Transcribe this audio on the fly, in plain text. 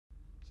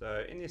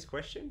So in this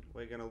question,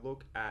 we're going to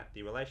look at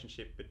the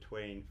relationship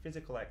between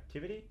physical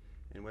activity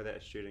and whether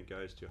a student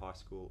goes to high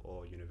school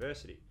or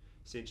university.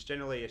 Since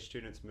generally as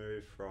students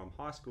move from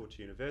high school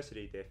to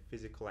university, their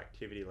physical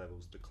activity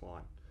levels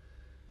decline.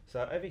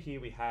 So over here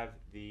we have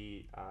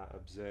the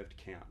observed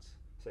counts.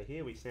 So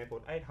here we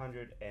sampled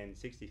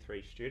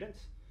 863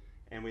 students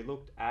and we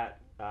looked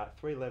at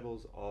 3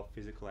 levels of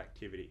physical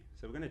activity.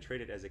 So we're going to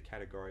treat it as a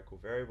categorical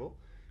variable,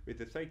 with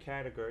the 3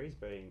 categories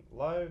being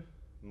low,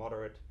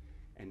 moderate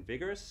and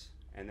vigorous,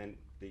 and then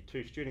the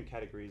 2 student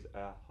categories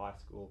are high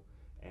school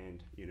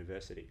and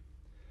university.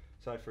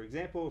 So for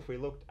example, if we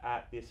looked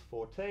at this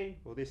 14,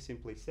 well, this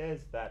simply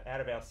says that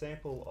out of our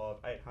sample of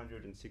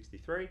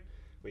 863,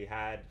 we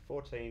had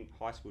 14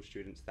 high school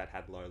students that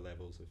had low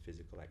levels of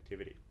physical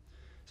activity.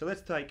 So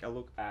let's take a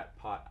look at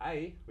part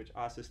A, which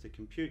asks us to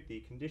compute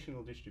the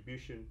conditional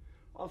distribution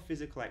of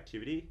physical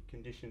activity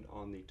conditioned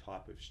on the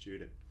type of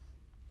student.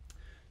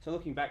 So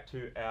looking back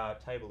to our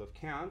table of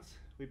counts,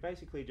 we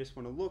basically just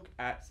want to look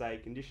at, say,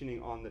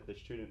 conditioning on that the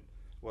student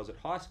was at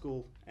high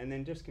school and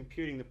then just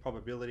computing the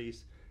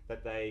probabilities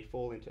that they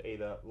fall into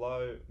either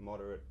low,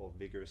 moderate or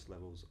vigorous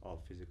levels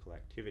of physical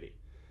activity.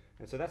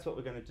 And so that's what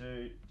we're going to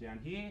do down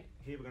here.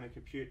 Here we're going to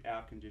compute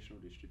our conditional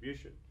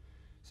distribution.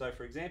 So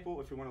for example,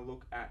 if we want to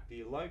look at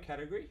the low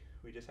category,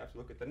 we just have to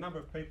look at the number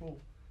of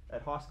people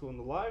at high school in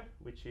the low,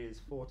 which is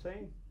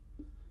 14,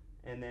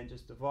 and then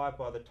just divide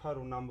by the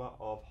total number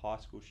of high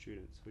school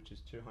students, which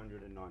is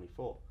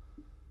 294.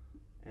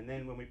 And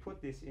then when we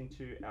put this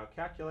into our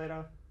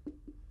calculator,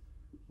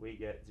 we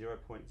get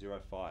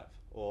 0.05,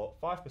 or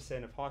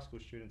 5% of high school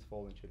students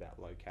fall into that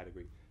low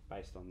category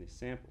based on this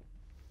sample.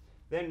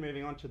 Then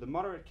moving on to the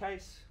moderate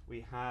case,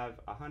 we have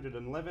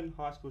 111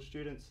 high school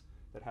students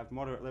that have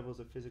moderate levels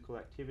of physical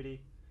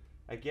activity.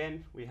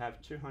 Again, we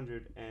have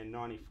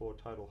 294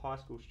 total high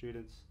school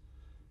students,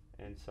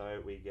 and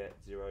so we get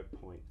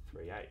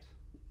 0.38.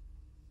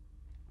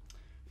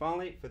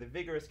 Finally, for the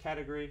vigorous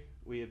category,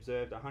 we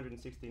observed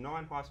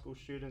 169 high school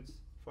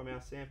students from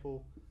our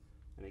sample,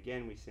 and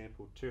again we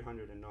sampled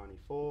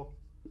 294,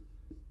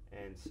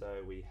 and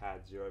so we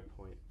had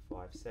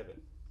 0.57.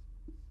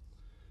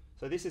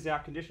 So this is our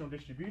conditional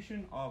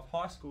distribution of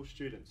high school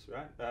students,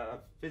 right?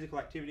 Physical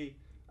activity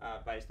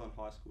based on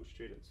high school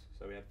students.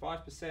 So we have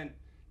 5%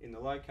 in the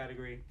low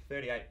category,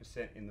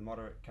 38% in the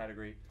moderate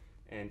category,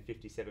 and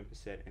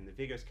 57% in the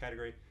vigorous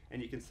category,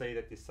 and you can see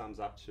that this sums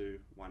up to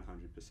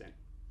 100%.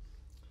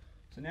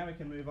 So now we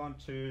can move on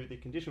to the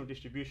conditional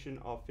distribution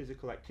of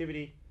physical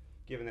activity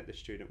given that the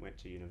student went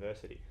to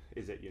university,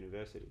 is at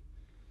university.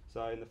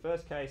 So in the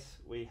first case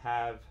we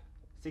have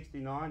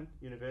 69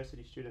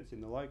 university students in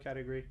the low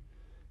category,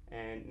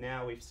 and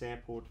now we've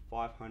sampled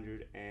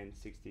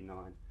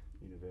 569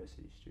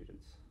 university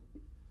students.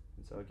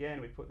 And so again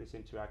we put this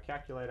into our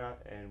calculator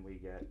and we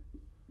get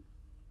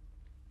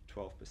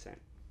 12%.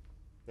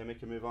 Then we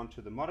can move on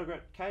to the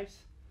moderate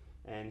case,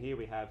 and here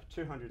we have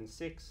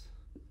 206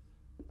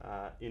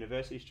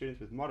 university students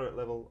with moderate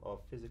level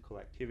of physical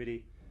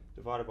activity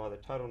divided by the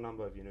total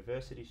number of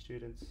university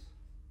students,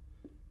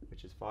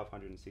 which is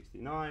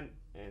 569,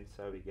 and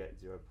so we get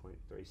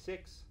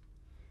 0.36.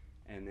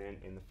 And then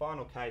in the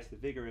final case, the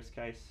vigorous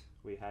case,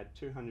 we had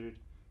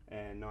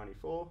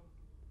 294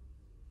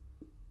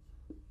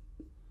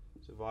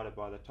 divided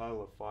by the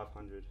total of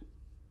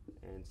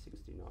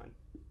 569,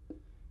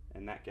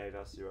 and that gave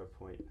us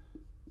 0.52.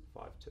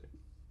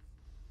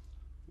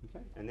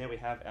 Okay, and there we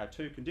have our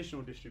 2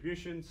 conditional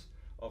distributions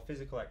of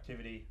physical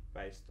activity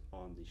based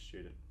on the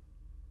student.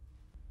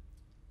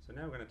 So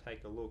now we're going to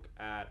take a look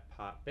at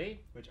part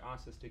B, which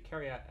asks us to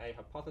carry out a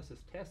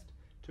hypothesis test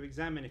to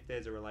examine if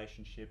there's a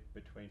relationship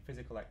between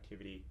physical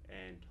activity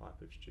and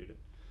type of student.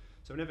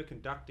 So whenever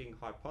conducting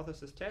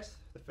hypothesis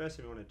tests, the first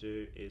thing we want to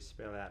do is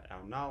spell out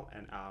our null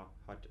and our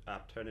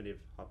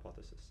alternative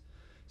hypothesis.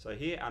 So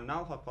here our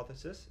null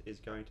hypothesis is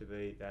going to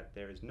be that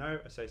there is no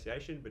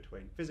association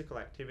between physical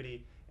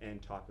activity and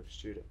type of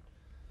student.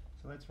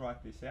 So let's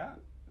write this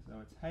out.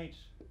 So it's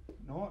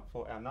H0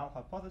 for our null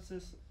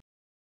hypothesis,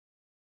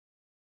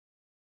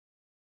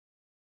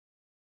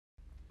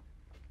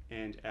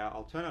 and our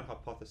alternate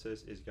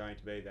hypothesis is going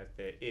to be that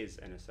there is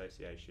an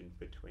association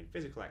between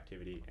physical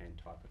activity and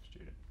type of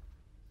student.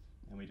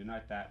 And we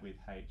denote that with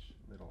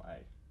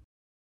H(a).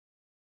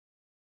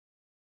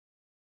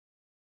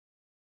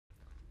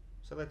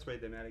 So let's read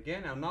them out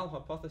again. Our null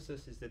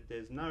hypothesis is that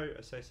there's no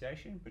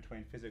association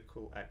between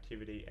physical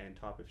activity and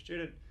type of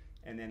student,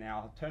 and then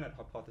our alternate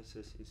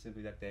hypothesis is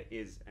simply that there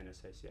is an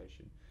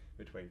association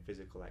between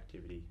physical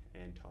activity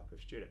and type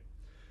of student.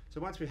 So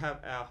once we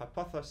have our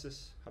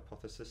hypothesis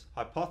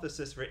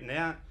written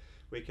out,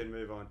 we can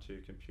move on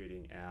to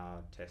computing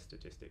our test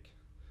statistic.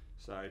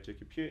 So to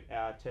compute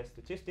our test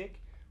statistic,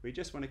 we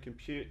just want to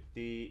compute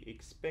the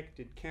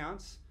expected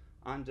counts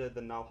under the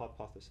null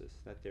hypothesis,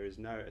 that there is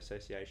no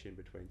association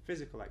between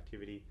physical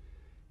activity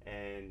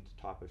and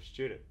type of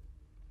student.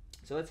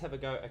 So let's have a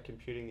go at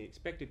computing the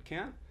expected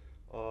count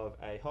of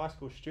a high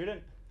school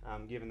student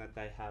given that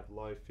they have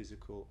low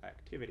physical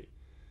activity.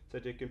 So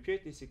to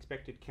compute this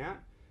expected count,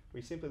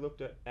 we simply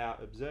looked at our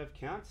observed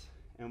counts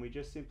and we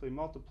just simply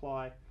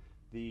multiply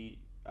the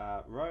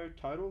row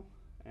total,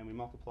 and we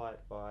multiply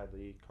it by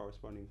the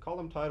corresponding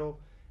column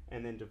total,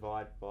 and then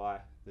divide by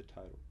the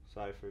total.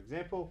 So for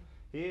example,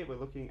 here we're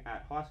looking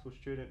at high school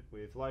student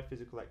with low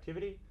physical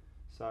activity.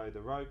 So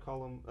the row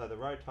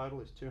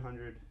total is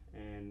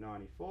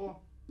 294.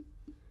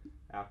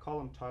 Our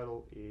column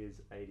total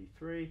is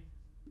 83,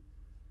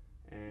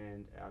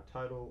 and our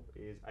total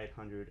is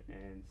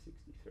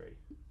 863.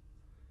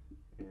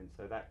 And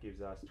so that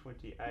gives us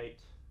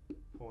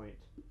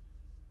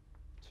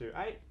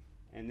 28.28.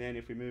 And then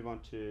if we move on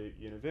to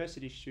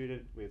university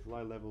student with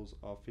low levels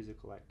of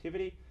physical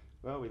activity,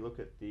 well, we look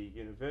at the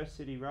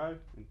university row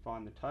and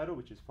find the total,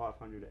 which is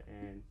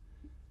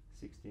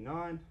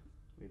 569.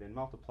 We then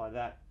multiply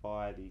that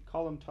by the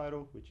column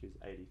total, which is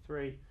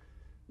 83,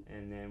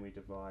 and then we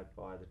divide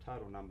by the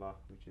total number,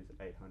 which is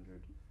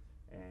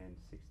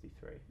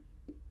 863.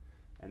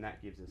 And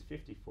that gives us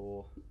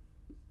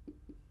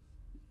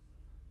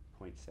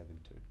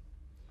 54.72.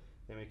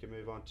 Then we can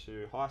move on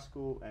to high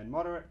school and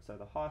moderate. So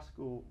the high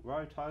school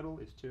row total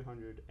is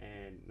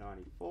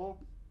 294.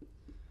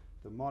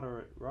 The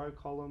moderate row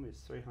column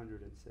is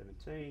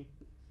 317.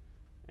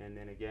 And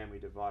then again we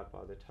divide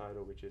by the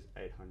total, which is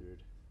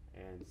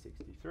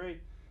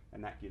 863.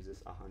 And that gives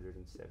us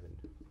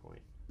 107.99.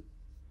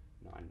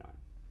 And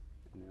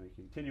then we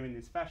continue in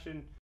this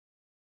fashion.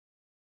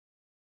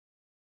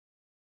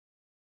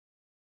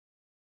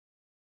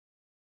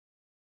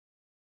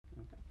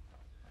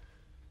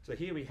 So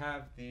here we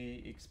have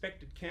the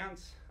expected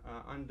counts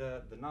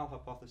under the null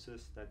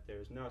hypothesis that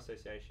there is no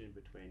association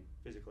between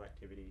physical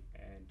activity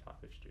and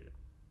type of student.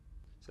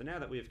 So now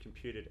that we have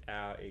computed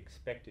our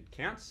expected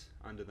counts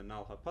under the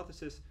null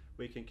hypothesis,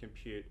 we can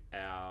compute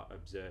our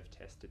observed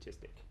test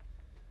statistic.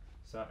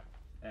 So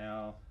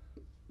our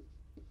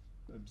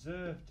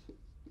observed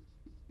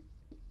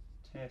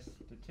test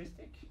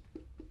statistic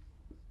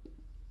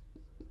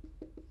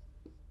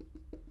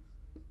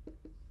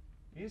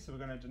is, so we're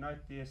going to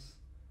denote this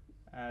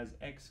as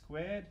x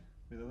squared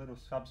with a little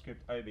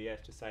subscript OBS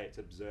to say it's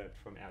observed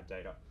from our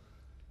data.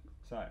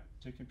 So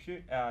to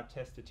compute our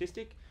test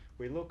statistic,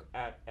 we look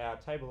at our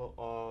table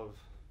of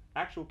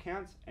actual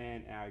counts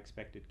and our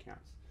expected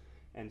counts.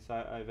 And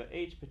so over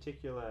each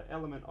particular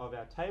element of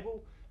our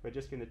table, we're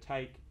just going to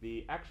take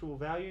the actual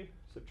value,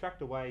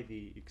 subtract away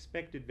the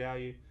expected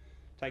value,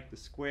 take the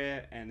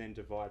square, and then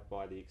divide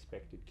by the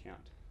expected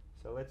count.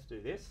 So let's do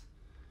this.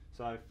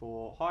 So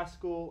for high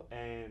school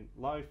and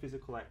low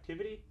physical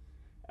activity,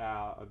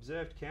 our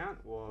observed count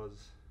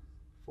was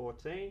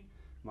 14.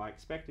 My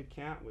expected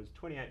count was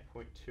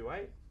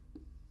 28.28.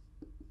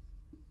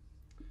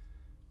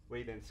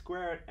 We then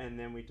square it, and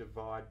then we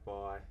divide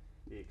by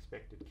the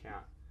expected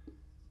count,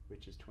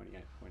 which is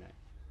 28.8.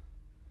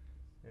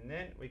 And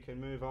then we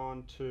can move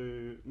on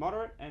to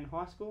moderate and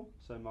high school.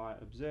 So my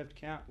observed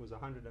count was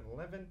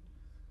 111.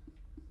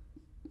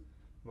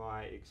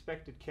 My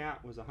expected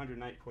count was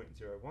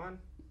 108.01.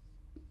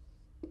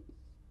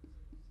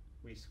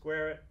 We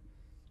square it,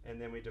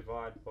 and then we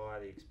divide by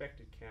the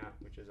expected count,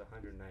 which is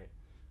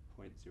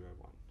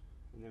 108.01.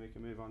 And then we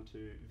can move on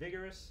to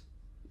vigorous.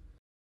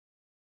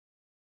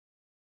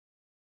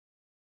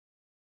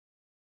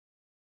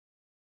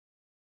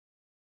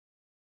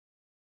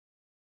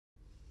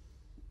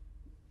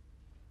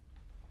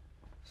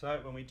 So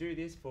when we do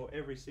this for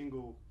every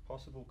single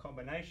possible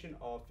combination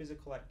of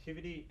physical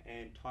activity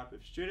and type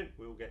of student,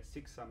 we will get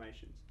 6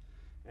 summations.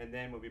 And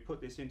then when we put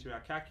this into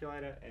our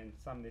calculator and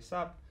sum this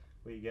up,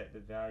 we get the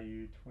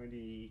value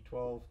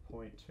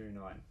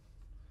 2012.29.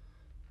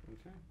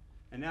 Okay.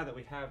 And now that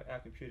we have our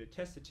computed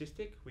test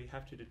statistic, we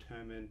have to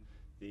determine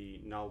the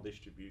null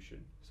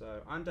distribution.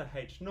 So under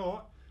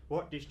H0,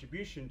 what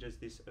distribution does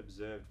this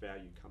observed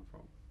value come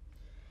from?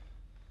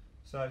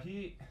 So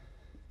here,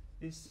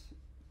 this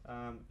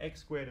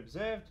x squared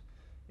observed,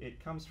 it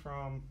comes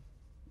from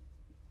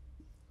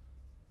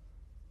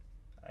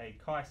a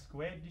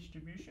chi-squared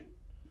distribution.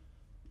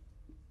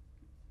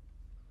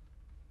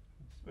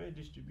 Square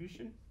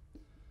distribution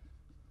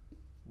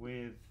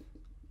with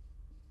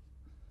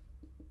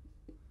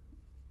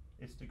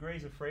its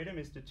degrees of freedom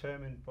is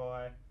determined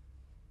by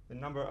the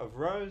number of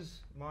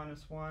rows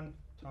minus 1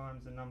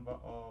 times the number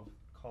of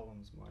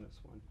columns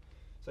minus 1.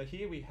 So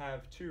here we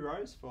have 2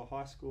 rows for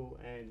high school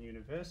and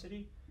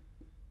university.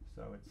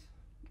 So it's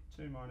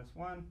 2 minus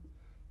 1.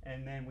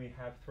 And then we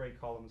have 3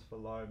 columns for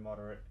low,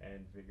 moderate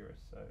and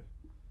vigorous. So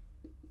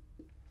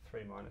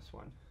 3 minus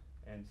 1.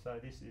 And so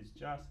this is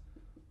just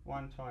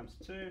 1 times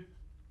 2,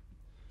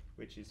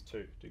 which is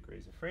 2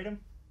 degrees of freedom.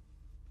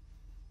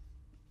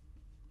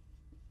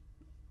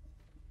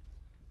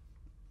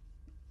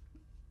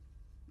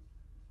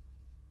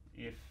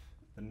 If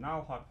the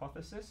null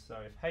hypothesis,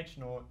 so if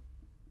H0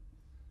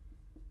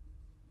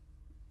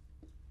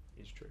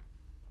 is true.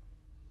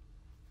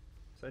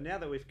 So now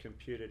that we've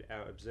computed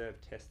our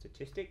observed test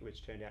statistic,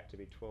 which turned out to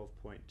be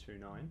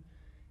 12.29,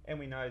 and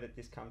we know that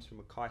this comes from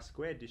a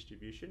chi-squared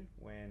distribution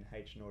when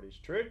H0 is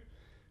true,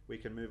 we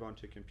can move on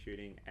to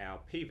computing our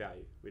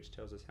p-value, which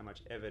tells us how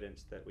much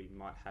evidence that we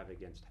might have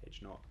against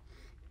H0.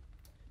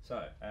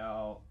 So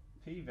our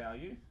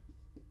p-value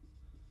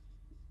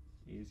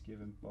is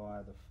given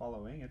by the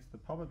following. It's the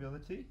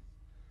probability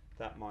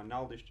that my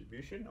null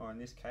distribution, or in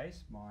this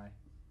case my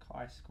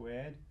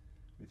chi-squared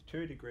with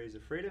 2 degrees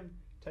of freedom,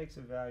 takes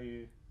a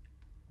value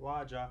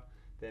larger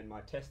than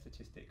my test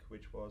statistic,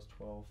 which was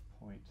 12.29.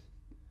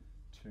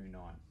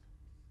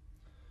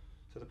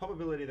 So the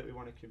probability that we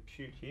want to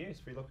compute here is,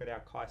 if we look at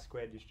our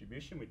chi-squared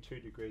distribution with 2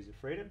 degrees of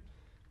freedom,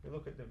 we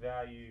look at the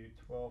value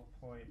 12.29,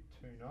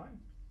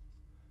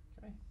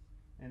 okay,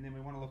 and then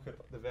we want to look at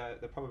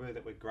the probability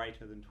that we're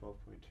greater than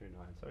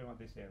 12.29, so we want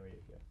this area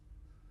here.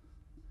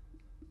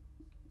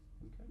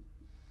 Okay.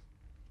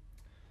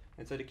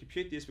 And so to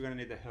compute this, we're going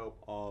to need the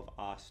help of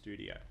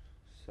RStudio.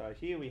 So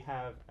here we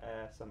have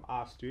some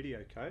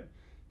RStudio code.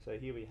 So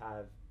here we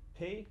have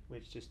P,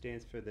 which just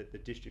stands for the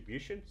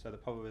distribution, so the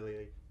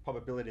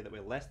probability that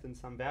we're less than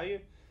some value.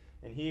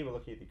 And here we're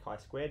looking at the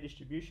chi-square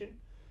distribution.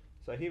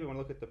 So here we want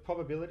to look at the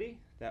probability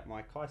that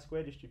my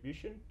chi-square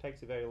distribution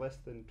takes a value less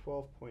than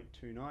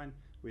 12.29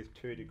 with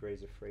 2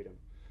 degrees of freedom.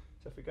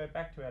 So if we go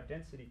back to our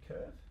density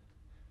curve,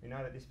 we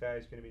know that this value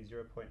is going to be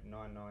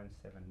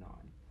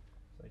 0.9979.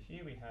 So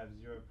here we have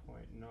 0.9979.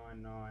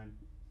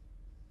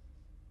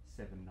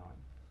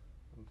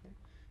 Okay.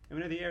 And we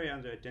know the area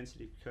under a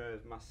density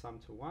curve must sum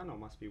to 1, or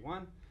must be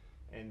 1.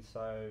 And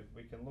so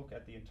we can look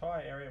at the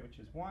entire area, which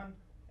is 1,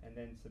 and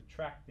then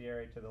subtract the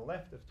area to the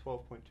left of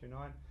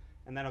 12.29,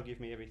 and that'll give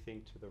me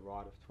everything to the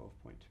right of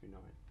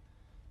 12.29.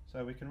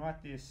 So we can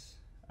write this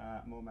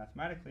more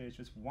mathematically as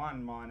just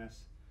 1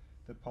 minus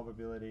the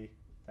probability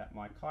that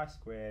my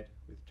chi-squared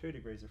with 2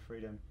 degrees of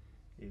freedom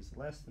is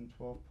less than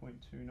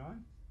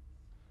 12.29.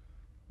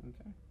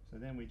 Okay, so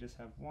then we just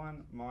have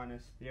 1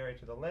 minus the area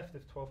to the left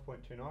of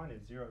 12.29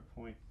 is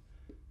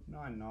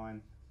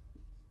 0.9979.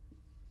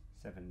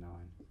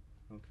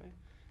 Okay,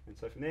 and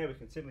so from there we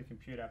can simply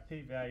compute our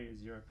p-value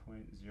is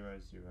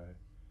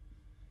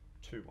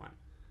 0.0021.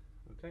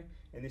 Okay,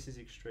 and this is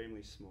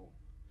extremely small.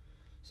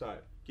 So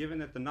given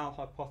that the null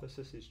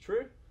hypothesis is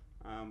true,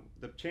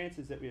 the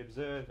chances that we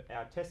observe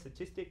our test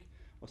statistic,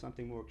 or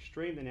something more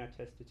extreme than our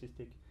test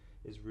statistic,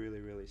 is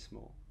really, really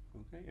small.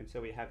 Okay, and so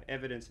we have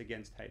evidence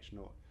against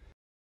H0.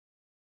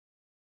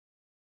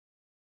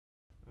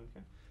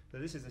 Okay, so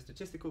this is a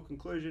statistical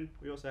conclusion.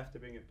 We also have to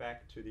bring it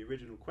back to the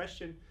original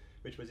question,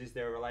 which was, is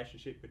there a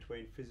relationship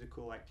between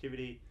physical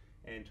activity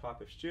and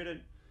type of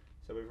student?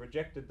 So we've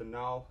rejected the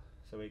null,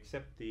 so we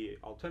accept the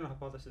alternate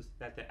hypothesis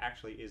that there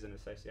actually is an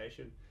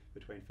association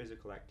between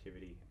physical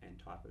activity and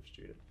type of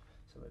student.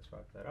 So let's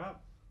write that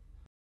up.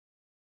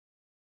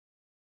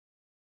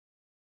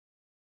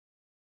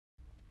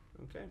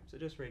 Okay, so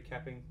just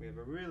recapping, we have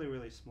a really,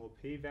 really small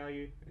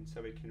p-value, and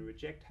so we can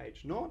reject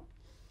H0.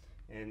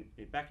 And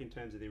back in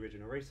terms of the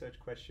original research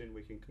question,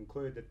 we can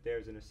conclude that there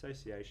is an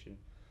association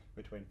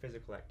between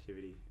physical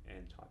activity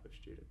and type of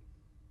student.